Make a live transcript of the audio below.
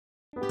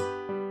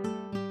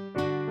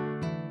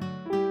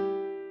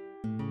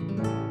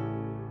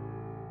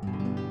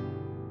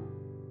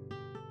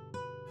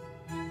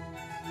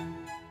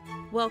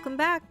Welcome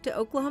back to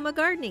Oklahoma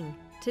Gardening.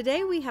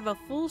 Today we have a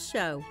full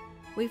show.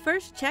 We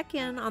first check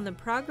in on the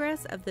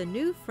progress of the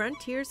new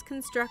Frontiers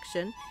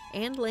construction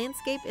and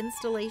landscape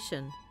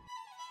installation.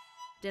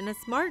 Dennis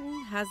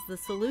Martin has the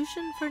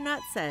solution for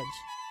nutsedge.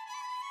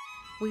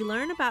 We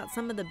learn about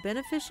some of the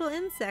beneficial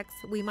insects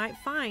we might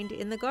find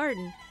in the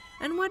garden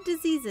and what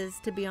diseases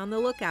to be on the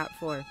lookout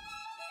for.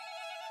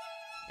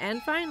 And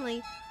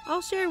finally,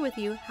 I'll share with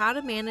you how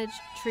to manage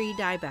tree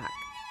dieback.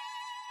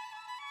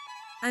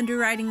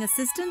 Underwriting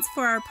assistance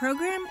for our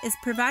program is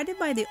provided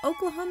by the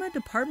Oklahoma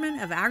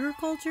Department of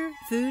Agriculture,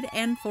 Food,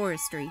 and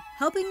Forestry,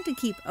 helping to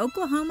keep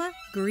Oklahoma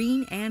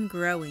green and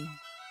growing.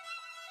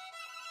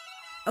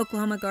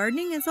 Oklahoma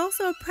Gardening is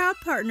also a proud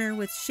partner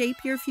with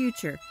Shape Your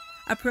Future,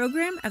 a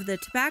program of the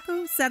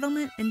Tobacco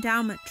Settlement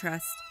Endowment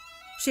Trust.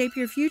 Shape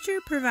Your Future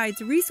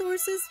provides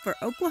resources for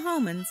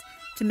Oklahomans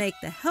to make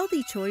the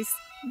healthy choice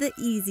the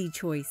easy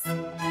choice.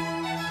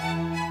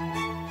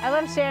 I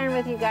love sharing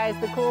with you guys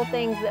the cool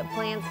things that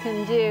plants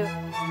can do.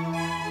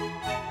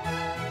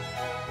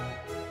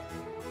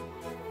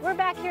 We're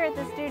back here at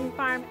the student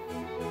farm.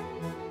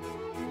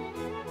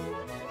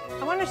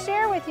 I want to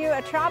share with you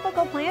a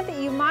tropical plant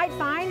that you might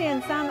find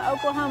in some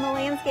Oklahoma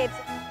landscapes.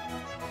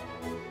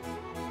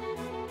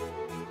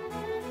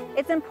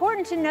 It's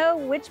important to know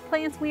which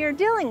plants we are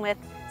dealing with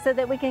so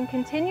that we can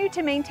continue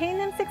to maintain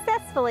them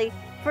successfully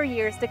for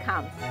years to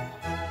come.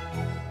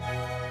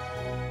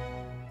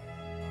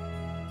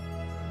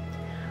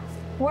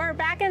 We're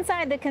back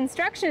inside the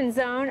construction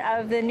zone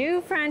of the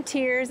new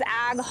Frontiers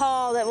Ag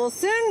Hall that will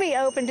soon be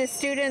open to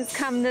students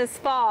come this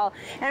fall.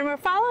 And we're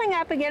following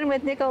up again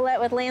with Ouellette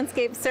with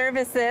Landscape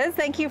Services.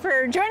 Thank you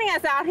for joining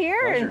us out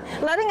here and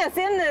letting us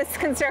in this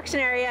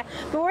construction area.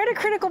 But we're at a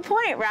critical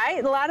point,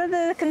 right? A lot of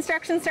the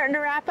construction's starting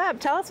to wrap up.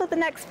 Tell us what the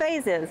next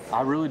phase is.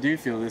 I really do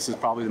feel this is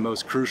probably the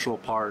most crucial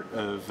part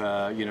of,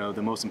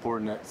 the most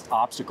important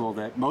obstacle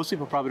that most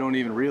people probably don't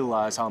even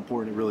realize how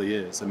important it really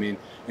is. I mean,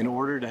 in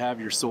order to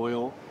have your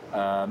soil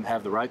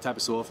have the right type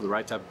of soil for the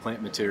right type of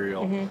plant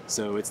material.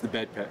 So it's the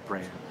bed prep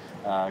plan.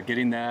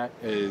 Getting that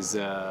is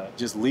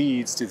just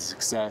leads to the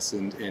success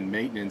and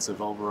maintenance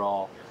of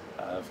overall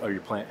of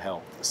your plant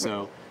health.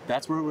 So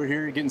that's where we're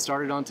here getting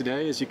started on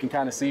today. As you can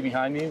kind of see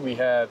behind me, we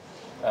have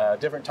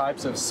different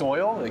types of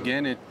soil.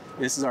 Again,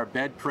 this is our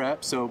bed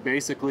prep. So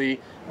basically,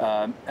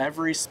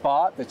 every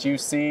spot that you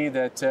see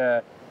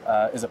that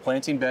is a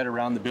planting bed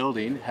around the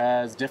building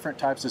has different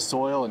types of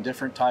soil and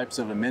different types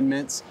of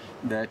amendments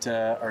that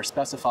are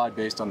specified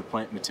based on the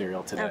plant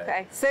material today.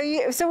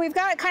 Okay, so we've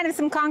got kind of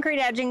some concrete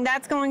edging.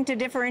 That's going to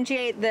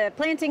differentiate the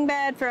planting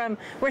bed from,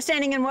 we're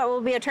standing in what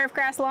will be a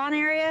turfgrass lawn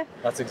area?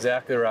 That's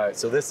exactly right.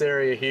 So this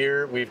area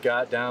here, we've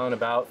got down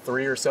about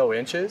 3 or so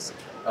inches.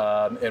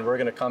 And we're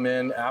going to come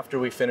in after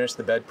we finish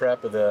the bed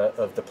prep of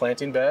the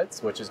planting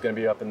beds, which is going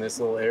to be up in this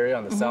little area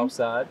on the south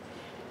side.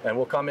 And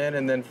we'll come in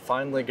and then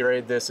finally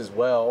grade this as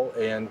well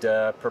and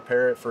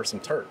prepare it for some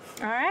turf.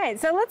 All right,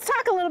 so let's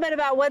talk a little bit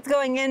about what's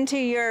going into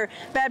your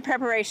bed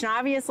preparation.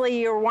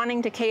 Obviously, you're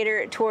wanting to cater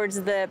it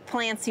towards the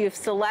plants you've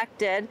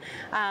selected,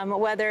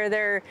 whether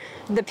they're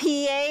the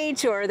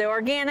pH or the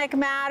organic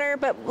matter,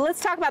 but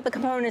let's talk about the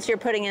components you're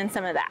putting in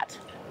some of that.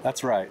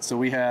 That's right. So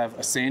we have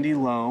a sandy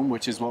loam,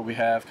 which is what we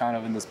have kind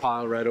of in this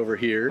pile right over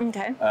here.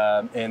 Okay.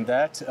 And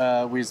that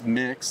was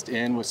mixed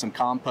in with some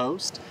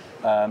compost.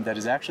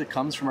 That actually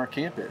comes from our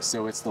campus.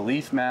 So it's the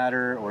leaf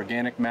matter,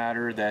 organic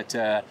matter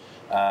that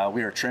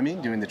we are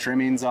doing the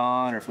trimmings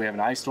on, or if we have an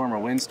ice storm or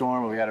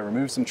windstorm, or we got to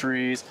remove some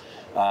trees,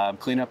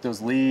 clean up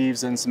those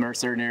leaves in some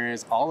certain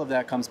areas. All of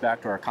that comes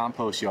back to our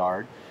compost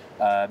yard.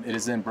 It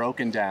is then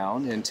broken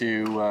down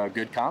into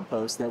good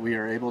compost that we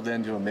are able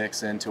then to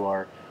mix into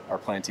our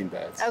planting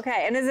beds.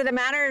 Okay, and is it a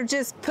matter of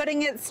just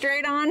putting it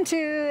straight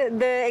onto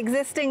the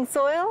existing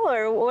soil,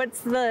 or what's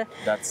the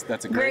That's a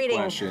great grading?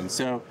 question.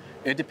 So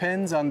it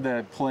depends on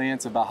the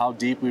plants about how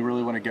deep we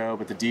really want to go,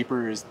 but the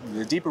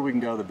deeper we can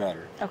go, the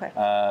better. Okay.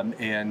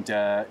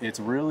 It's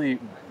really,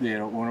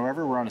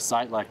 whenever we're on a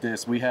site like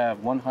this, we have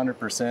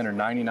 100% or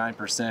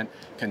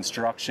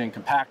 99%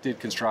 compacted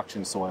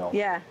construction soil.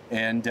 Yeah.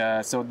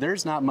 And so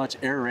there's not much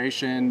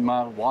aeration,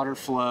 water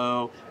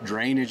flow,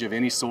 drainage of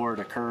any sort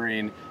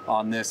occurring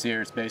on this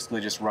here. It's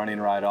basically just running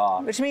right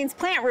off. Which means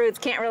plant roots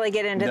can't really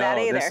get into that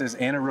either. No, this is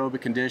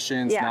anaerobic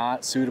conditions,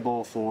 not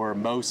suitable for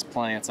most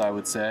plants, I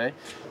would say.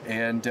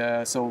 And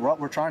so what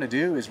we're trying to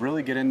do is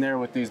really get in there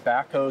with these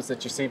backhoes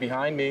that you see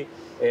behind me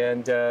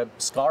and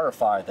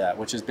scarify that,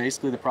 which is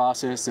basically the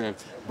process of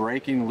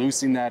breaking,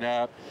 loosening that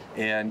up,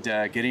 and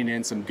getting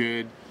in some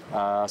good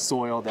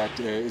soil that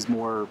is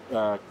more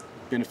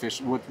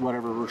beneficial with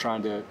whatever we're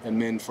trying to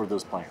amend for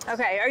those plants.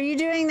 Okay, are you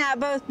doing that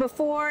both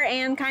before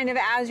and kind of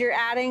as you're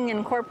adding,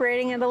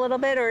 incorporating it a little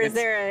bit, or is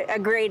there a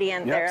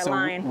gradient there, a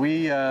line?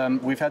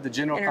 We've had the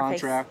general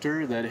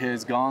contractor that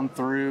has gone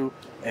through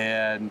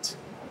and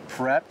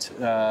prepped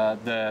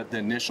the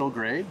initial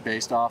grade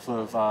based off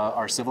of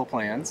our civil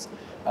plans,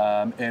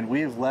 and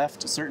we have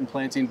left certain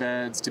planting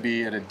beds to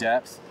be at a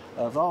depth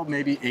of, oh,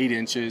 maybe 8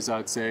 inches,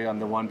 I'd say, on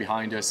the one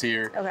behind us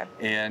here. Okay.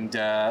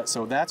 And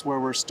so that's where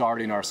we're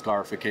starting our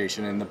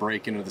scarification, and the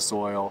break-in of the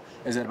soil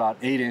is at about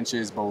 8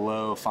 inches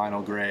below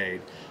final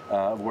grade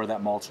of where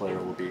that mulch layer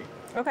will be.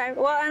 Okay,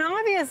 well, and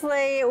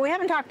obviously we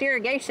haven't talked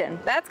irrigation.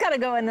 That's got to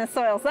go in the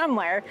soil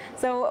somewhere.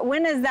 So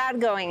when is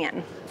that going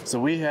in? So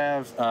we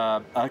have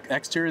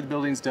exterior of the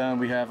building's done.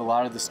 We have a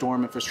lot of the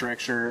storm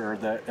infrastructure or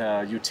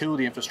the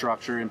utility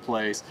infrastructure in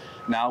place.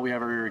 Now we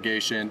have our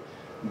irrigation.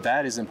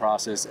 That is in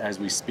process as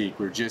we speak.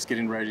 We're just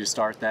getting ready to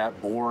start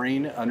that,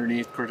 boring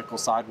underneath critical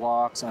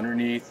sidewalks,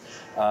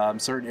 underneath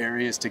certain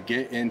areas to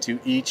get into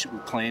each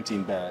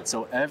planting bed.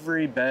 So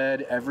every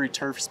bed, every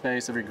turf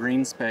space, every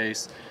green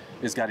space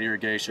has got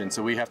irrigation.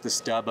 So we have to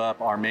stub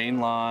up our main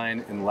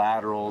line and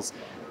laterals,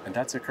 and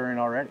that's occurring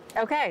already.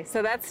 Okay,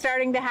 so that's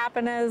starting to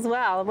happen as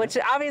well, which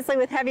obviously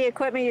with heavy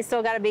equipment, you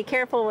still got to be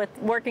careful with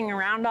working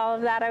around all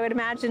of that, I would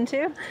imagine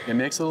too. It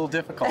makes it a little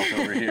difficult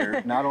over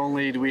here. Not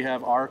only do we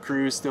have our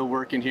crews still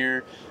working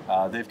here,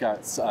 they've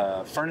got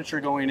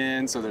furniture going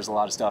in, so there's a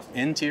lot of stuff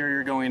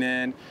interior going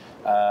in.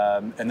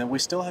 And then we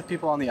still have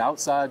people on the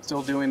outside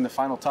still doing the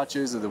final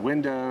touches of the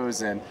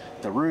windows and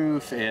the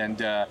roof, and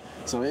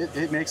so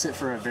it makes it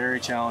for a very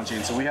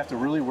challenging. So we have to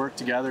really work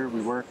together.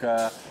 We work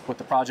with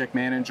the project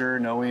manager,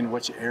 knowing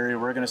which area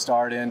we're going to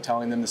start in,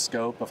 telling them the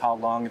scope of how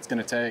long it's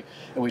going to take,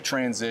 and we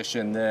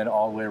transition then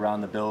all the way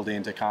around the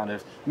building to kind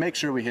of make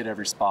sure we hit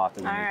every spot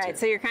that we need to. All right,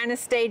 so you're kind of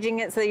staging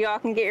it so you all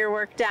can get your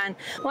work done.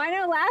 Well, I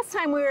know last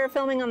time we were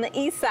filming on the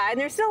east side,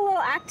 and there's still a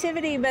little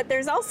activity, but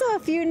there's also a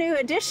few new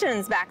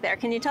additions back there.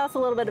 Can you tell us a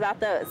little bit about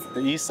those?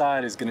 The east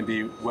side is going to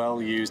be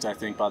well used, I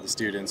think, by the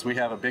students. We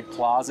have a big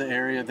plaza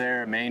area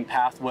there, a main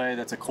pathway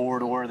that's a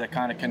corridor that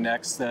kind of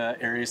connects the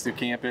areas through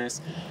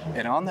campus.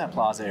 And on that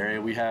plaza area,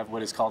 we have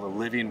what is called a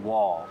living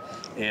wall.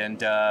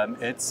 And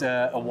it's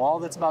a wall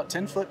that's about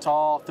 10 foot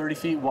tall, 30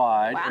 feet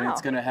wide, wow. And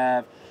it's going to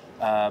have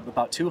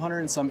about 200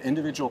 and some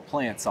individual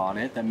plants on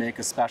it that make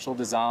a special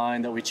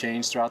design that we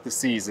change throughout the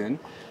season.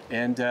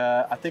 And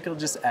I think it'll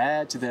just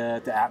add to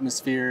the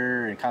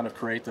atmosphere and kind of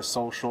create the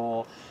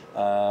social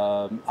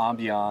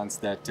ambiance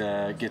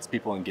that gets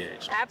people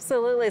engaged.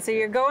 Absolutely. So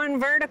you're going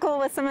vertical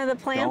with some of the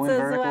plants going as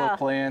vertical well. with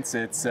plants.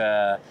 It's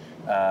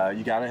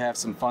you got to have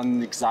some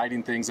fun,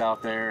 exciting things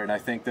out there, and I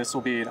think this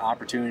will be an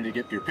opportunity to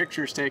get your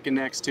pictures taken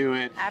next to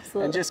it.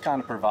 Absolutely. And just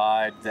kind of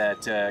provide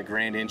that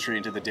grand entry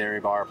into the Dairy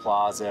Bar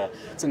Plaza.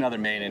 It's another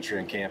main entry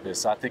on campus,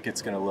 so I think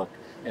it's going to look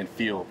and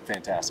feel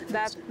fantastic for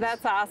the students.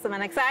 That's awesome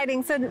and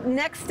exciting. So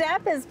next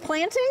step is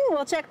planting.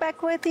 We'll check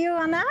back with you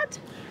on that.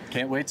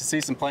 Can't wait to see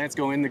some plants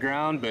go in the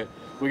ground, but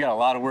we got a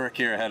lot of work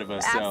here ahead of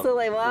us.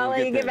 Absolutely. So well, I'll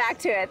let you get there. back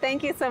to it.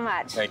 Thank you so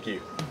much. Thank you.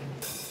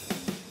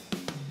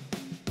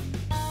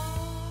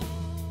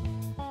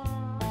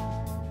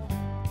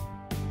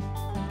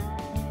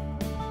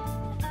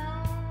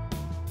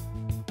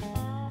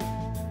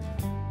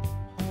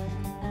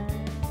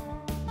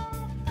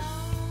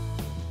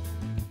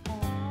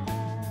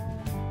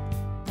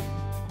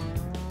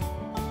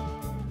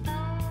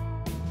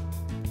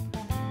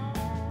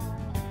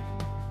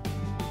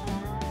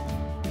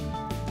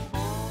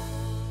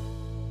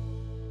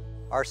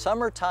 Our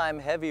summertime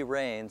heavy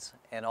rains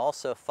and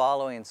also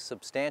following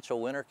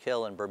substantial winter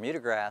kill in Bermuda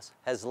grass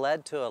has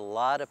led to a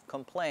lot of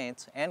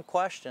complaints and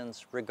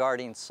questions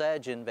regarding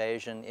sedge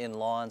invasion in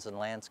lawns and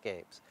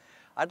landscapes.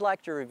 I'd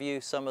like to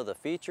review some of the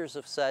features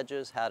of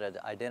sedges, how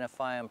to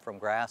identify them from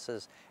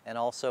grasses, and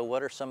also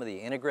what are some of the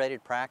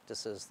integrated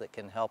practices that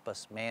can help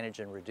us manage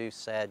and reduce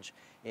sedge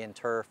in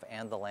turf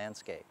and the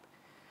landscape.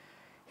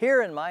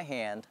 Here in my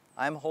hand,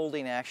 I'm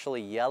holding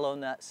actually yellow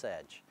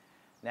nutsedge.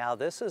 Now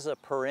this is a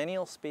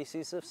perennial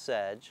species of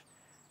sedge,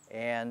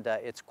 and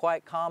it's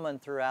quite common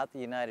throughout the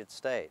United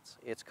States.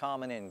 It's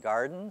common in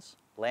gardens,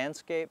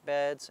 landscape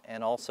beds,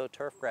 and also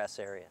turfgrass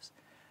areas.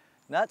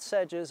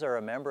 Nutsedges are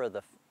a member of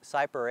the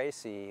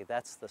Cyperaceae,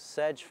 that's the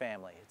sedge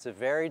family. It's a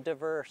very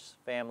diverse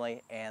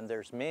family, and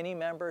there's many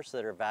members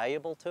that are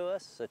valuable to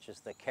us, such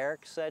as the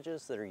carex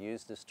sedges that are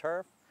used as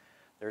turf.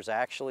 There's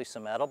actually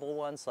some edible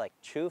ones like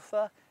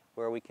chufa,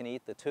 where we can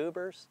eat the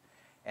tubers.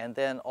 And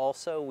then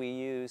also we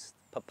use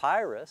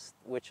papyrus,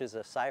 which is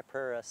a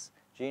Cyperus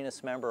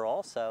genus member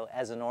also,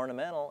 as an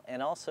ornamental,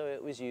 and also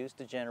it was used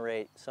to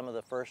generate some of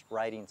the first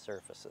writing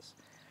surfaces.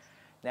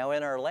 Now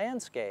in our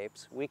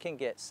landscapes, we can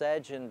get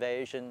sedge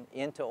invasion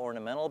into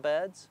ornamental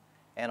beds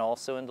and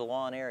also into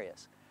lawn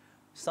areas.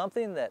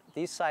 Something that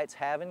these sites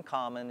have in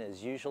common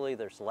is usually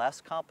there's less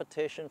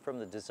competition from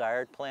the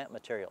desired plant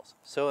materials.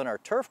 So in our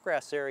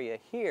turfgrass area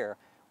here,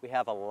 we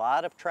have a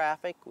lot of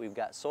traffic, we've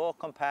got soil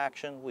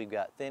compaction, we've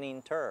got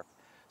thinning turf.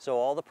 So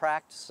all the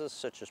practices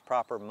such as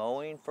proper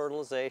mowing,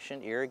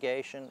 fertilization,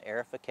 irrigation,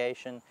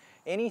 aerification,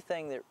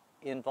 anything that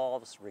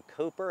involves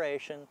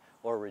recuperation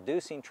or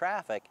reducing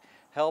traffic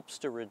helps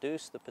to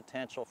reduce the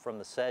potential from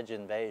the sedge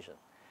invasion.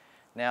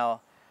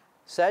 Now,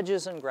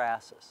 sedges and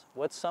grasses,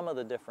 what's some of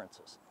the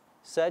differences?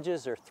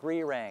 Sedges are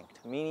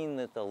three-ranked, meaning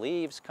that the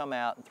leaves come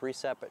out in three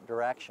separate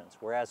directions,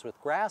 whereas with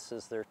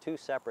grasses, they're two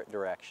separate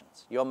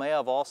directions. You may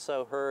have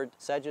also heard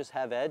sedges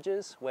have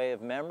edges, way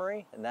of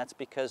memory, and that's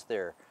because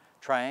they're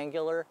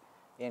triangular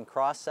in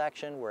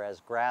cross-section,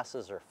 whereas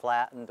grasses are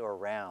flattened or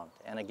round.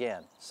 And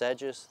again,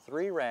 sedges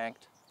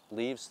 3-ranked,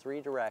 leaves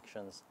 3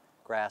 directions,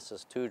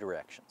 grasses 2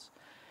 directions.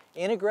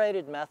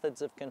 Integrated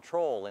methods of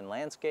control in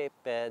landscape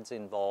beds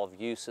involve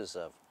uses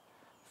of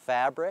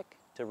fabric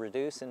to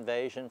reduce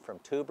invasion from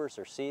tubers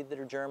or seed that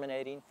are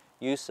germinating,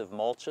 use of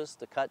mulches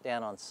to cut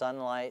down on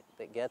sunlight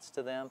that gets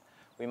to them.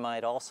 We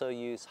might also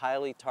use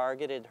highly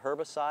targeted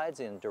herbicides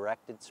in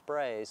directed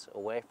sprays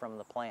away from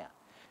the plant.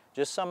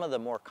 Just some of the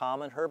more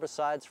common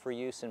herbicides for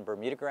use in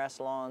Bermuda grass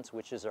lawns,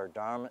 which is our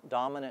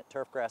dominant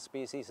turfgrass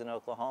species in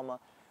Oklahoma.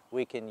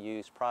 We can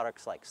use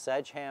products like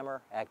sedge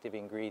hammer, active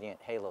ingredient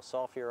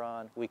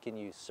halosulfuron. We can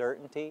use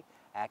Certainty,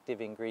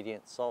 active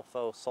ingredient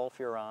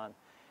sulfosulfuron.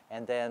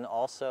 And then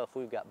also if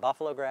we've got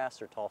buffalo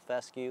grass or tall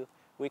fescue,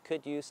 we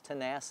could use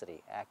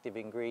Tenacity, active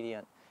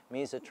ingredient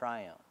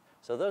mesotrione.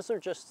 So those are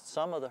just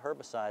some of the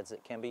herbicides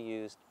that can be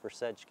used for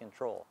sedge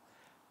control.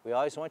 We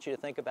always want you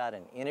to think about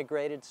an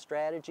integrated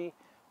strategy.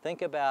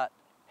 Think about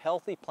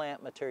healthy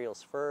plant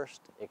materials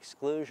first,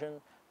 exclusion,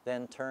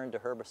 then turn to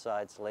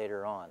herbicides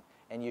later on.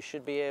 And you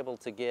should be able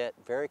to get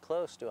very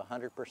close to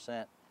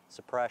 100%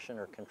 suppression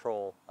or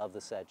control of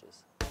the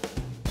sedges.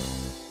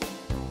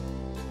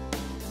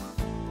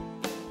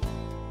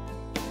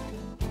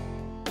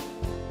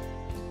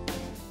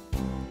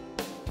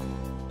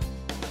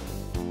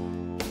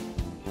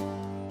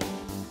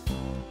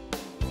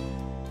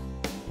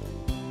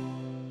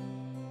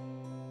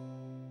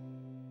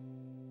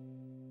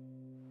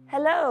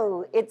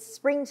 Hello, it's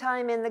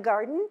springtime in the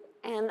garden,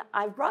 and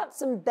I've brought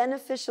some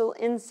beneficial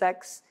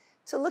insects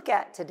to look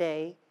at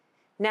today.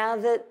 Now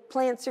that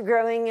plants are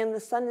growing and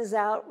the sun is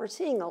out, we're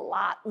seeing a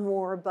lot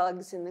more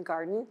bugs in the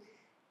garden,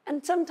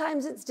 and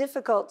sometimes it's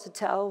difficult to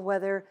tell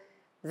whether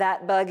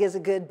that bug is a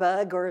good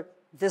bug or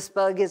this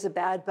bug is a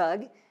bad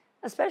bug,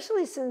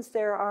 especially since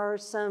there are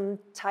some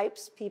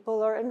types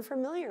people are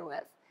unfamiliar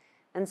with.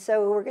 And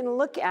so we're going to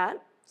look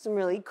at some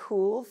really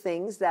cool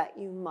things that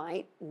you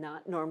might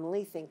not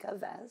normally think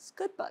of as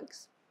good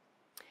bugs.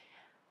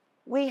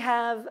 We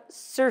have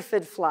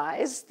syrphid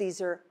flies.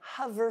 These are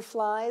hover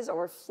flies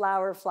or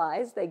flower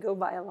flies. They go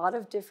by a lot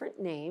of different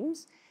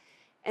names.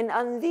 And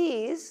on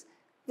these,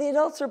 the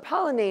adults are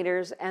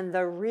pollinators, and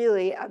the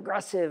really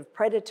aggressive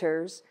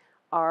predators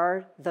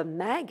are the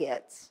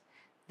maggots.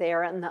 They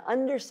are on the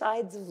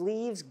undersides of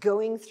leaves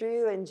going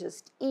through and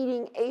just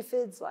eating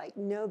aphids like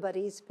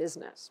nobody's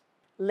business.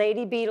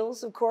 Lady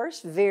beetles, of course,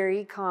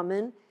 very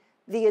common.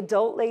 The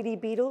adult lady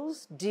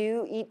beetles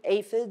do eat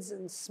aphids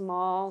and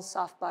small,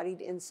 soft-bodied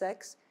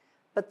insects,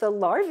 but the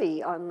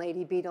larvae on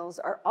lady beetles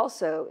are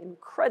also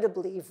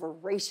incredibly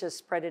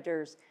voracious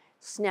predators,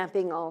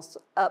 snapping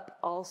up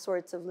all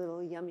sorts of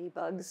little yummy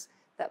bugs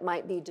that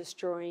might be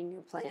destroying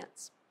your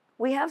plants.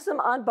 We have some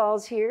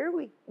oddballs here.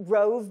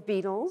 Rove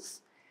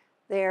beetles.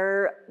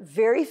 They're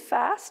very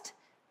fast,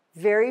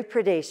 very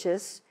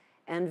predacious,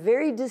 and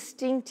very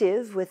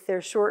distinctive with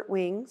their short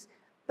wings,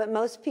 but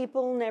most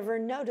people never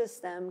notice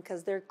them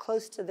because they're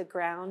close to the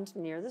ground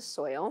near the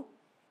soil.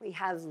 We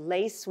have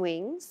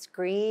lacewings,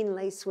 green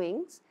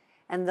lacewings,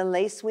 and the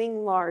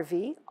lacewing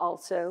larvae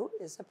also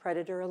is a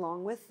predator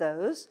along with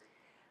those.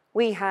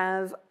 We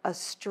have a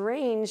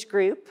strange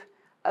group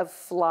of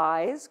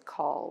flies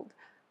called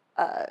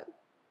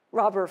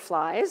robber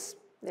flies.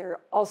 They're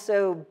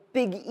also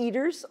big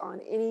eaters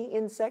on any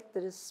insect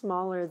that is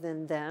smaller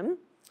than them.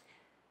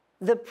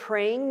 The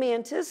praying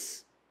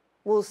mantis,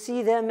 we'll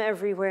see them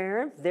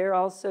everywhere. They're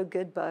also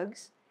good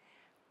bugs.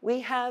 We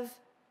have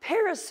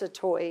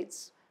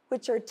parasitoids,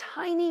 which are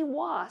tiny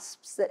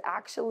wasps that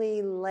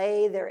actually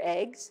lay their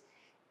eggs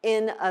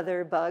in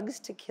other bugs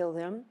to kill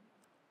them.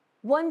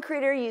 One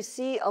critter you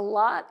see a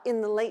lot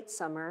in the late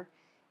summer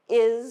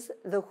is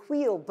the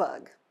wheel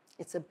bug.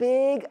 It's a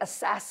big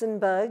assassin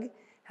bug,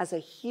 has a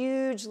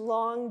huge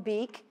long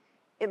beak.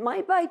 It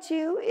might bite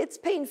you, it's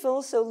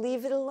painful, so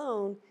leave it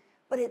alone.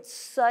 But it's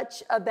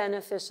such a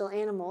beneficial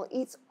animal. It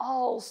eats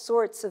all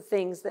sorts of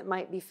things that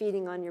might be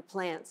feeding on your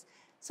plants.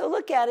 So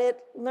look at it,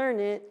 learn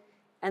it,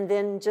 and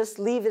then just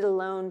leave it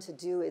alone to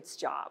do its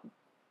job.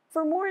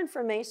 For more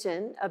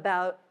information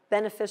about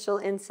beneficial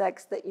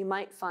insects that you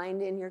might find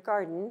in your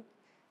garden,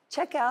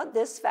 check out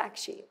this fact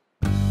sheet.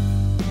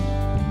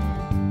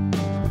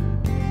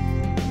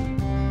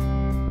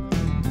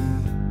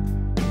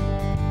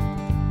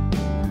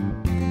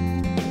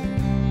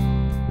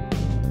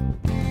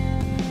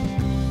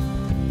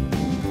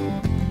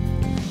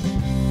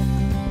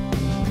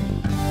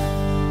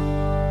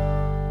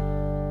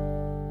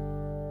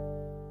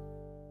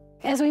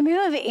 As we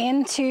move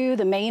into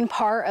the main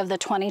part of the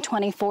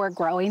 2024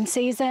 growing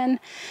season,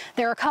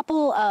 there are a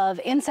couple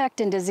of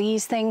insect and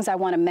disease things I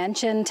want to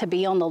mention to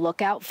be on the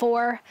lookout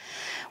for.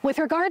 With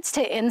regards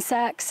to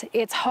insects,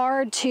 it's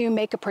hard to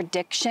make a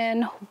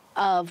prediction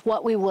of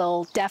what we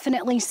will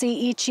definitely see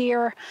each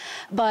year,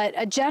 but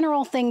a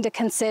general thing to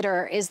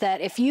consider is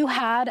that if you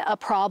had a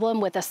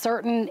problem with a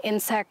certain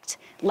insect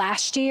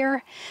last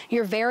year,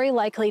 you're very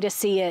likely to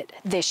see it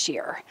this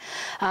year.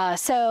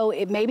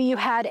 Maybe you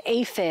had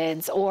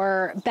aphids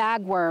or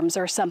bagworms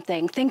or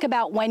something. Think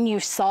about when you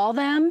saw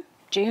them,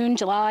 June,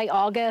 July,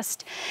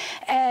 August,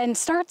 and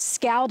start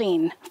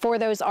scouting for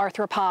those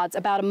arthropods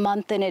about a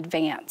month in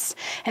advance.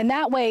 And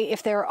that way,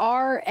 if there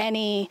are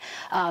any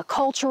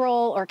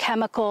cultural or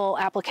chemical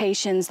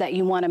applications that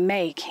you want to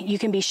make, you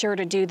can be sure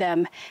to do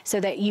them so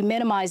that you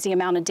minimize the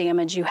amount of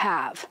damage you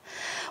have.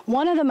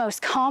 One of the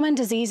most common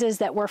diseases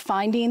that we're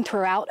finding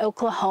throughout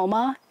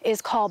Oklahoma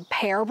is called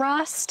pear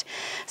rust.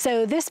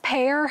 So this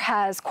pear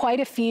has quite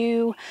a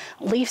few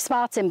leaf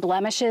spots and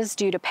blemishes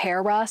due to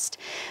pear rust.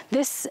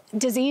 This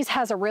disease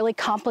has a really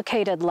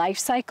complicated life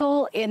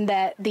cycle in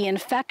that the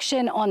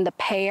infection on the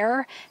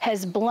pear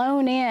has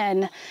blown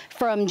in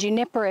from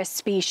juniperous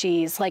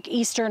species like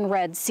eastern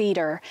red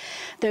cedar.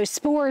 Those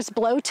spores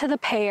blow to the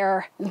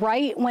pear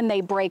right when they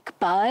break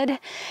bud,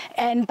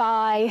 and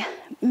by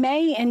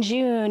May and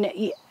June,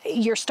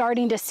 you're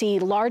starting to see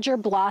larger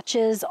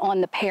blotches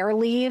on the pear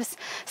leaves.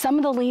 Some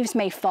of the leaves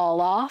may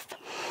fall off.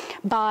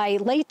 By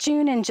late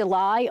June and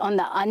July, on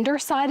the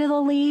underside of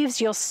the leaves,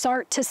 you'll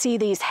start to see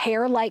these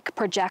hair-like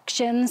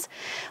projections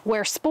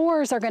where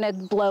spores are going to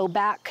blow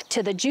back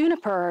to the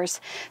junipers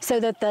so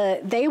that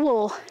they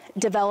will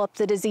develop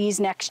the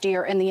disease next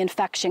year and the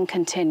infection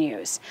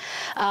continues.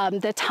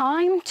 The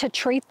time to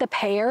treat the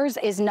pears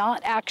is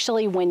not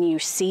actually when you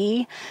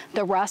see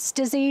the rust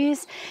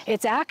disease.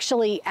 It's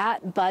actually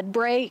at bud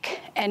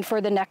break and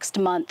for the next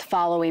month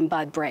following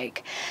bud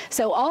break.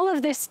 So all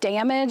of this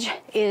damage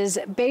is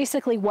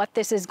basically what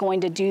this is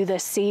going to do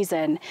this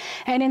season.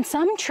 And in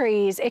some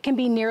trees, it can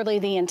be nearly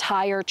the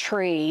entire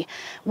tree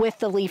with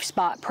the leaf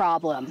spot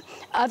problem.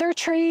 Other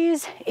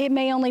trees, it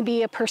may only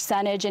be a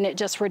percentage and it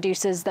just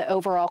reduces the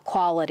overall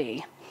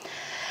quality.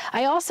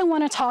 I also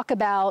want to talk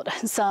about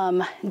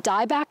some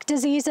dieback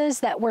diseases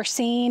that we're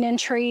seeing in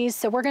trees.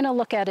 So we're going to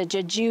look at a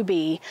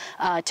jujube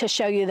to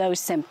show you those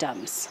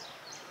symptoms.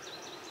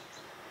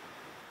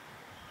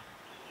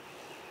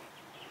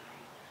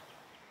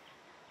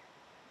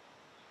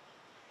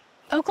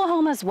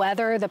 Oklahoma's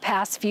weather the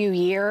past few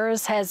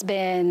years has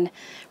been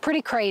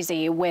pretty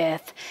crazy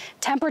with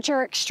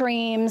temperature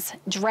extremes,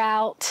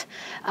 drought,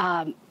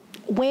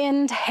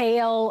 wind,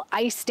 hail,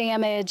 ice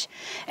damage,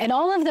 and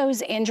all of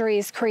those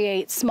injuries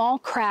create small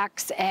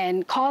cracks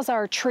and cause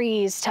our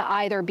trees to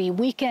either be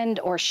weakened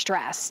or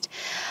stressed.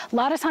 A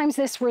lot of times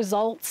this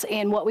results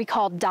in what we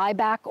call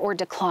dieback or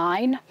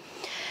decline.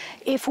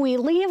 If we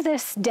leave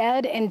this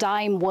dead and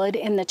dying wood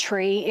in the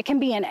tree, it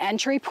can be an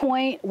entry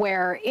point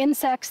where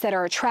insects that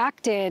are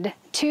attracted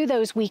to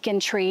those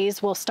weakened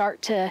trees will start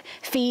to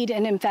feed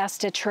and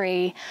infest a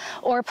tree,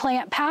 or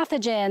plant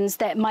pathogens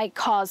that might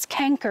cause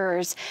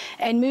cankers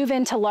and move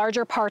into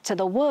larger parts of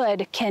the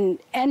wood can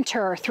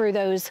enter through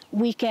those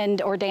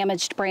weakened or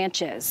damaged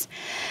branches.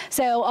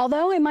 So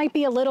although it might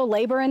be a little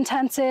labor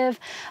intensive,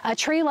 a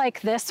tree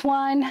like this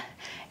one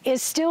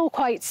is still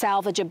quite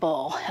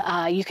salvageable.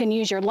 You can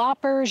use your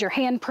loppers, your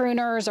hand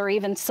pruners, or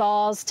even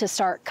saws to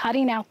start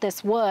cutting out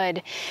this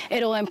wood.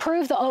 It'll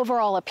improve the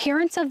overall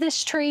appearance of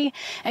this tree,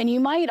 and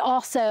you might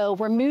also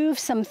remove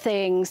some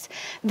things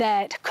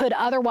that could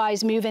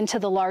otherwise move into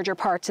the larger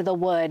parts of the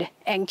wood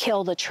and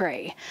kill the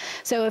tree.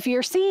 So if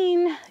you're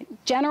seeing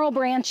general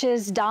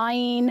branches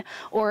dying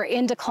or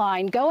in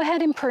decline, go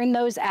ahead and prune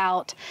those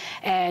out,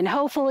 and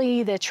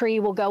hopefully the tree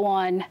will go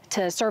on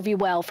to serve you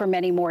well for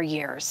many more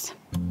years.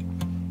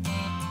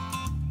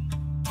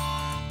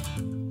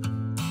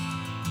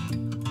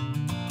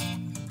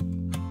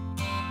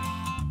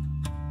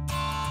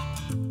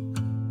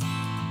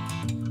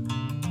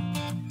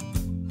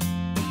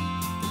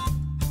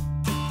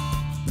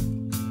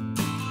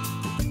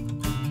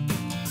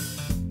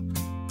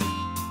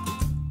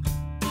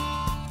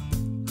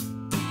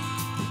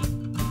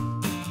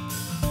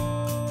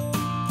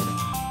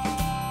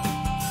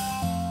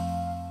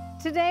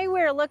 Today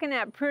we're looking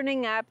at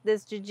pruning up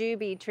this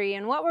jujube tree,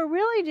 and what we're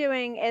really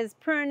doing is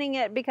pruning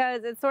it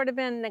because it's sort of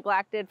been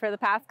neglected for the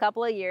past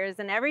couple of years,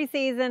 and every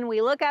season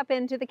we look up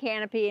into the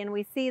canopy and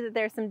we see that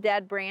there's some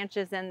dead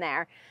branches in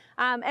there.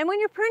 And when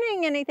you're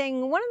pruning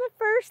anything, one of the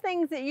first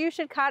things that you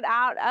should cut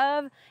out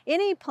of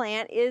any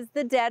plant is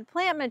the dead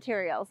plant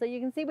material. So you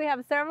can see we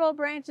have several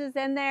branches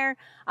in there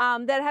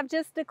that have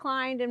just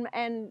declined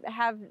and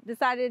have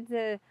decided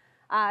to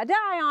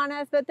die on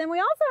us, but then we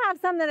also have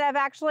some that have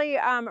actually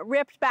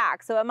ripped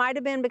back. So it might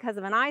have been because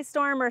of an ice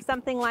storm or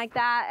something like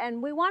that.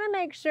 And we want to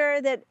make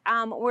sure that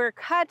we're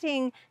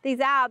cutting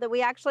these out, that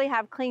we actually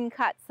have clean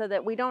cuts so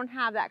that we don't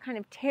have that kind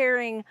of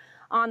tearing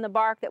on the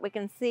bark that we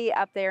can see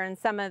up there in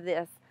some of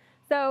this.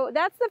 So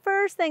that's the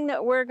first thing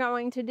that we're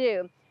going to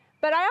do.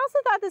 But I also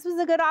thought this was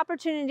a good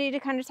opportunity to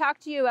kind of talk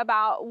to you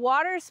about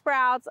water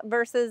sprouts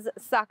versus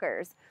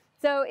suckers.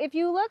 So if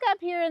you look up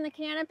here in the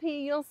canopy,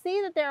 you'll see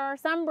that there are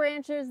some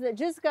branches that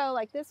just go,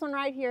 like this one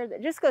right here,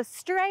 that just go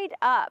straight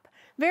up,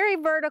 very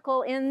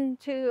vertical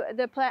into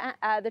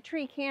the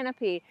tree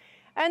canopy.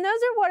 And those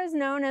are what is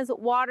known as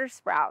water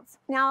sprouts.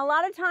 Now, a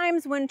lot of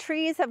times when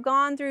trees have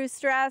gone through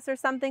stress or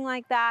something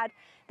like that,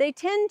 they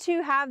tend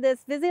to have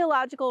this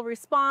physiological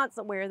response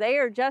where they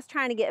are just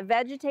trying to get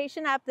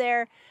vegetation up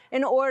there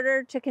in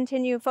order to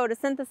continue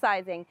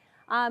photosynthesizing.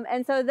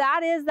 And so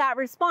that is that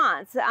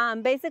response.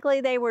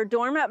 Basically, they were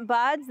dormant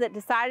buds that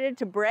decided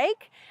to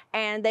break,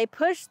 and they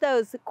pushed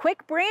those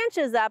quick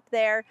branches up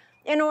there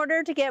in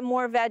order to get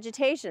more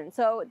vegetation.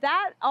 So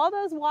that all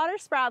those water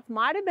sprouts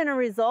might have been a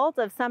result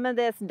of some of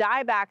this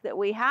dieback that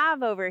we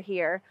have over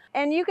here.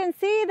 And you can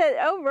see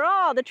that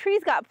overall the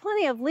tree's got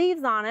plenty of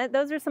leaves on it.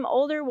 Those are some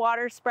older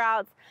water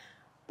sprouts.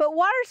 But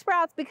water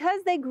sprouts,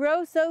 because they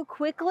grow so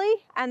quickly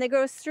and they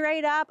grow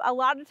straight up, a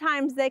lot of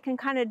times they can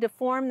kind of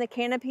deform the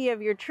canopy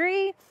of your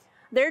tree.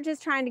 They're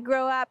just trying to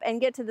grow up and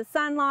get to the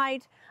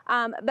sunlight.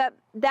 But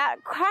that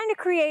kind of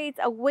creates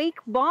a weak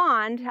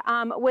bond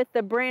with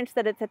the branch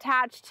that it's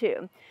attached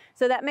to.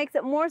 So that makes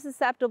it more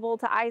susceptible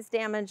to ice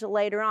damage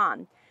later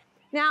on.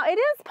 Now, it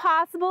is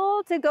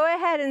possible to go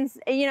ahead and,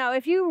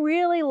 if you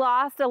really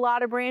lost a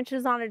lot of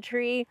branches on a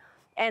tree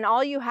and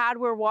all you had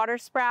were water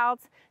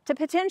sprouts, to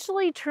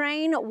potentially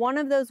train one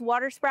of those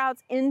water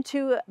sprouts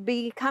into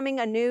becoming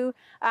a new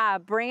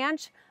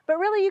branch. But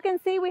really, you can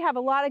see we have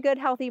a lot of good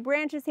healthy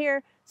branches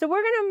here. So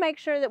we're going to make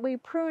sure that we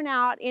prune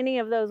out any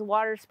of those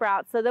water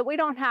sprouts so that we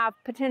don't have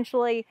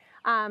potentially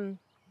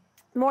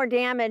more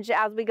damage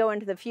as we go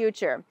into the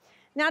future.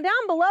 Now,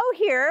 down below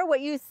here,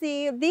 what you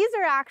see, these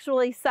are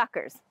actually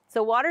suckers.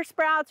 So water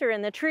sprouts are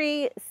in the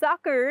tree.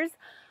 Suckers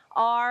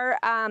are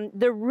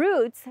the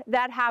roots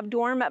that have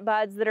dormant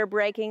buds that are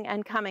breaking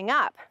and coming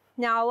up.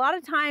 Now, a lot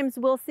of times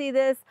we'll see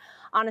this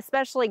on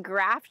especially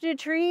grafted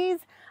trees.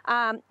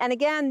 And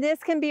again, this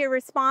can be a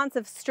response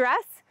of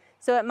stress.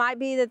 So it might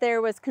be that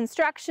there was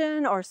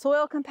construction or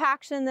soil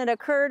compaction that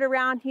occurred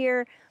around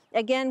here,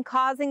 again,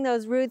 causing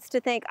those roots to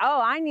think, oh,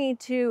 I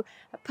need to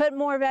put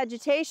more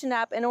vegetation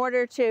up in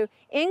order to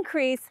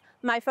increase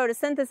my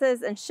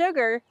photosynthesis and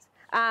sugar.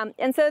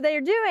 And so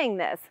they're doing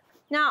this.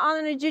 Now,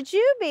 on a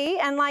jujube,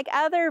 and like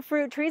other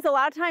fruit trees, a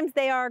lot of times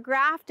they are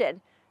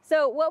grafted.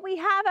 So what we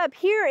have up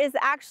here is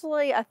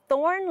actually a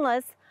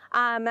thornless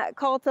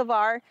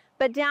cultivar,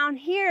 but down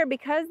here,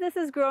 because this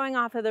is growing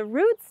off of the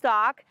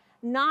rootstock,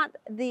 not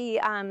the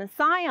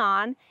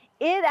scion,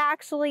 it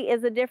actually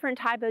is a different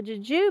type of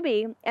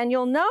jujube. And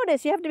you'll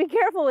notice you have to be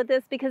careful with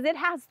this because it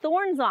has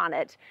thorns on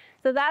it.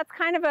 So that's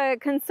kind of a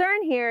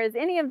concern here, is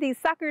any of these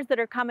suckers that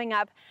are coming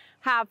up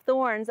have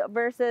thorns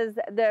versus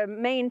the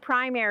main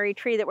primary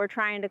tree that we're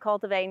trying to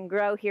cultivate and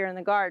grow here in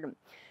the garden.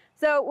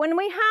 So when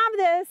we have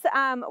this,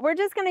 we're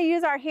just going to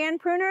use our hand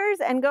pruners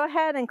and go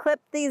ahead and clip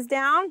these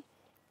down.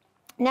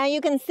 Now you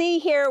can see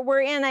here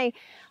we're in a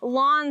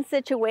lawn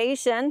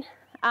situation.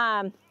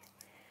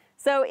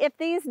 So if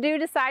these do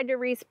decide to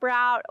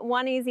resprout,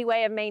 one easy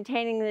way of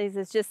maintaining these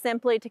is just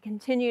simply to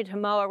continue to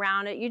mow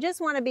around it. You just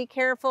want to be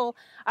careful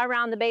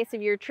around the base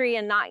of your tree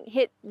and not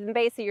hit the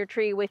base of your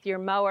tree with your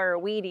mower or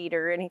weed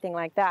eater or anything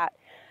like that.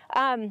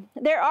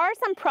 There are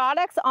some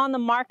products on the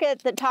market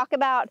that talk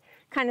about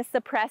kind of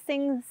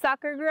suppressing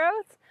sucker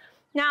growth.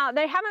 Now,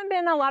 there haven't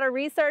been a lot of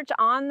research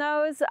on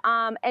those,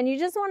 and you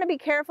just want to be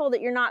careful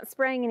that you're not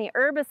spraying any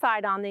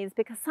herbicide on these,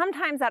 because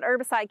sometimes that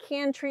herbicide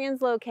can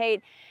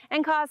translocate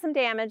and cause some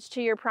damage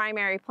to your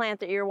primary plant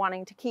that you're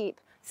wanting to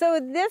keep. So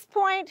at this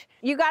point,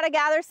 you got to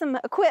gather some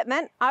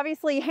equipment.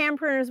 Obviously, hand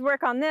pruners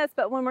work on this,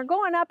 but when we're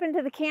going up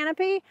into the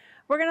canopy,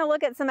 we're going to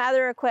look at some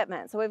other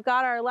equipment. So we've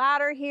got our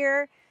ladder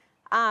here.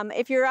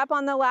 If you're up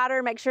on the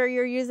ladder, make sure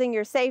you're using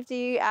your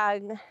safety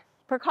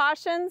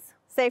precautions,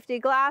 safety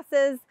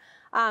glasses,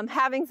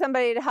 having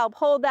somebody to help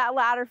hold that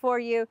ladder for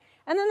you.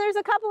 And then there's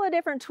a couple of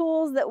different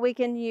tools that we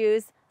can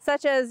use,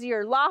 such as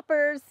your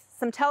loppers.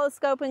 Some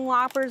telescoping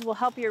loppers will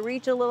help you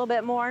reach a little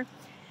bit more.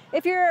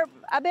 If you're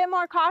a bit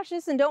more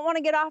cautious and don't want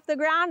to get off the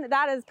ground,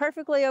 that is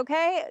perfectly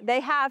okay.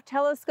 They have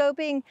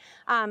telescoping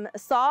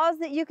saws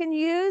that you can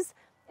use.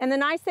 And the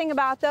nice thing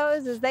about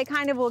those is they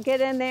kind of will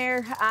get in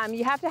there.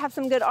 You have to have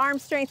some good arm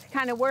strength to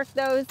kind of work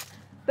those.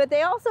 But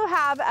they also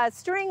have a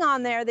string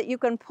on there that you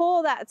can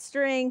pull that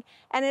string,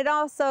 and it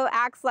also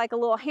acts like a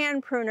little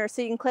hand pruner,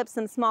 so you can clip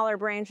some smaller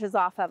branches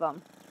off of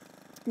them.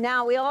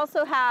 Now, we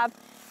also have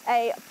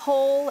a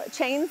pole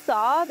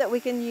chainsaw that we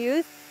can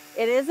use.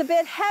 It is a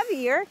bit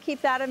heavier,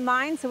 keep that in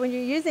mind. So when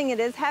you're using it,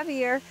 it is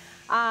heavier,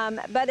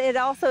 but it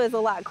also is a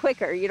lot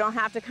quicker. You don't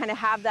have to kind of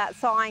have that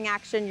sawing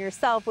action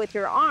yourself with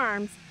your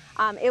arms.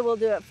 It will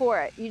do it for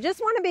it. You just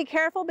want to be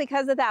careful,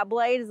 because of that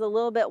blade is a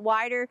little bit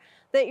wider,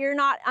 that you're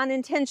not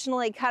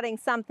unintentionally cutting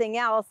something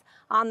else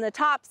on the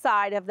top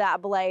side of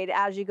that blade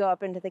as you go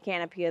up into the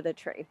canopy of the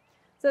tree.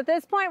 So at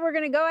this point, we're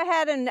going to go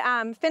ahead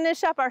and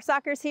finish up our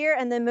suckers here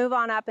and then move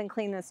on up and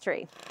clean this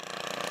tree.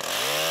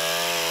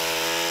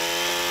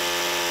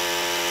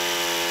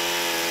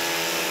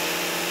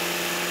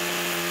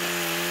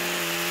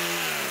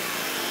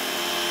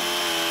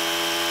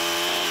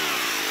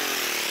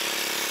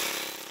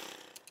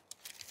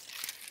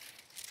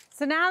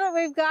 So now that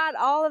we've got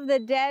all of the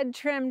dead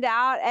trimmed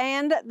out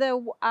and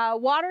the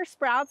water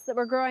sprouts that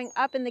were growing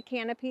up in the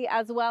canopy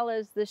as well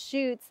as the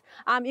shoots,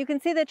 you can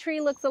see the tree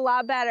looks a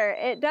lot better.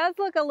 It does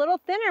look a little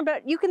thinner,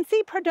 but you can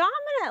see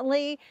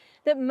predominantly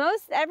that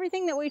most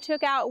everything that we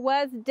took out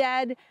was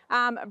dead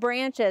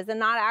branches and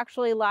not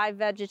actually live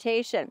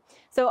vegetation.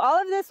 So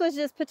all of this was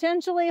just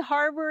potentially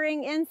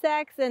harboring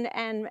insects and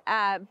an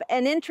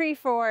entry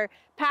for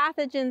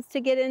pathogens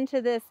to get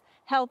into this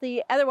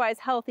healthy, otherwise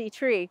healthy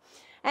tree.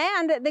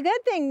 And the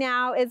good thing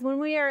now is when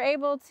we are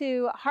able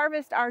to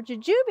harvest our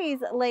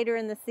jujubes later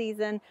in the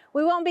season,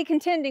 we won't be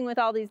contending with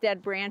all these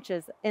dead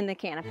branches in the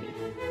canopy.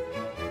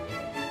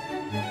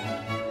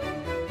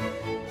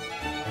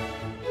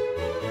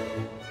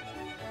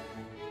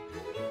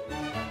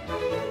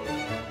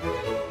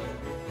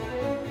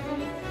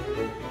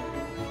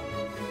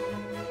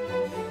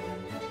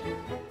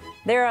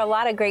 There are a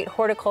lot of great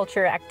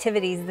horticulture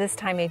activities this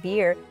time of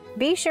year.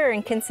 Be sure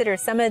and consider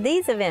some of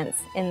these events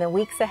in the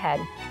weeks ahead.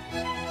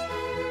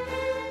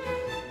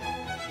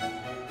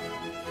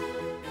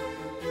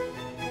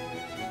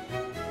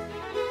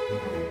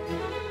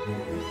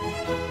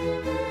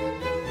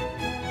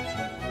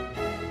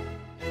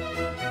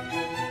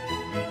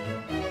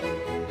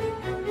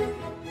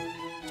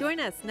 Join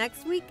us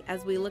next week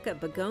as we look at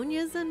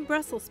begonias and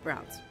Brussels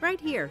sprouts right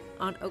here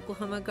on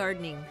Oklahoma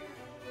Gardening.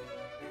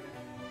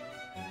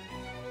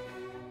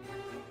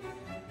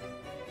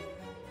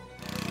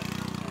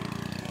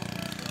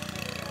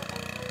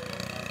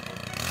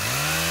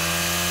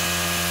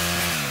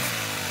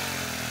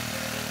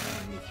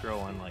 You throw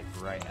one like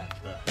right at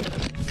the...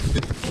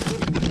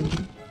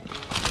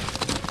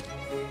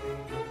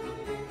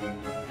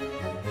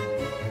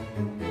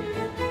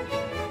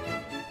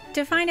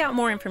 To find out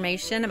more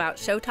information about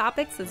show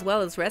topics as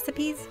well as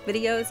recipes,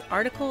 videos,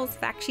 articles,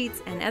 fact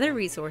sheets, and other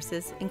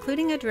resources,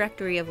 including a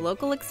directory of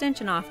local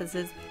extension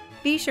offices,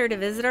 be sure to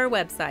visit our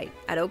website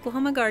at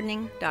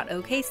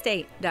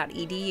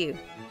oklahomagardening.okstate.edu.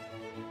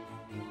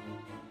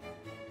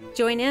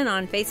 Join in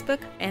on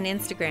Facebook and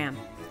Instagram.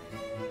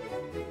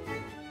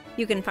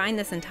 You can find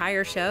this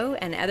entire show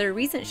and other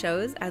recent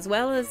shows as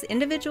well as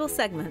individual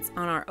segments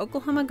on our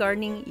Oklahoma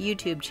Gardening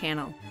YouTube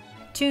channel.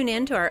 Tune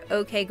in to our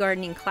OK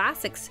Gardening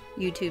Classics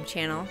YouTube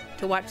channel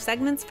to watch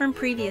segments from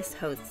previous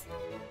hosts.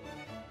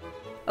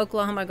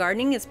 Oklahoma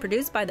Gardening is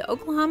produced by the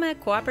Oklahoma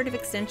Cooperative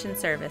Extension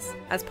Service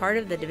as part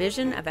of the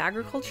Division of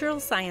Agricultural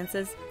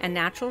Sciences and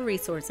Natural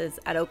Resources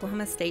at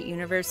Oklahoma State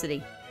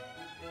University.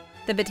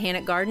 The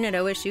Botanic Garden at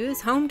OSU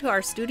is home to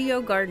our studio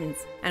gardens,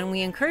 and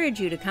we encourage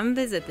you to come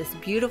visit this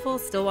beautiful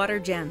Stillwater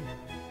gem.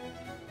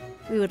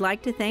 We would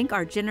like to thank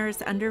our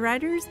generous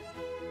underwriters,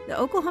 the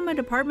Oklahoma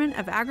Department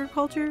of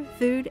Agriculture,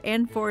 Food,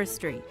 and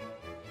Forestry,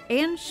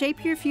 and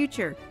Shape Your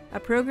Future, a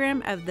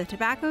program of the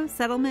Tobacco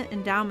Settlement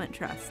Endowment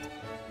Trust.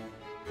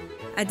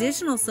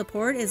 Additional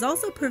support is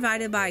also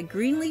provided by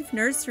Greenleaf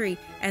Nursery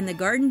and the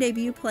Garden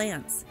Debut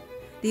Plants,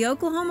 the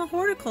Oklahoma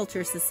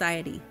Horticulture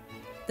Society,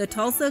 the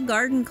Tulsa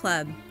Garden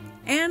Club,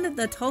 and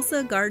the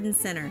Tulsa Garden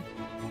Center.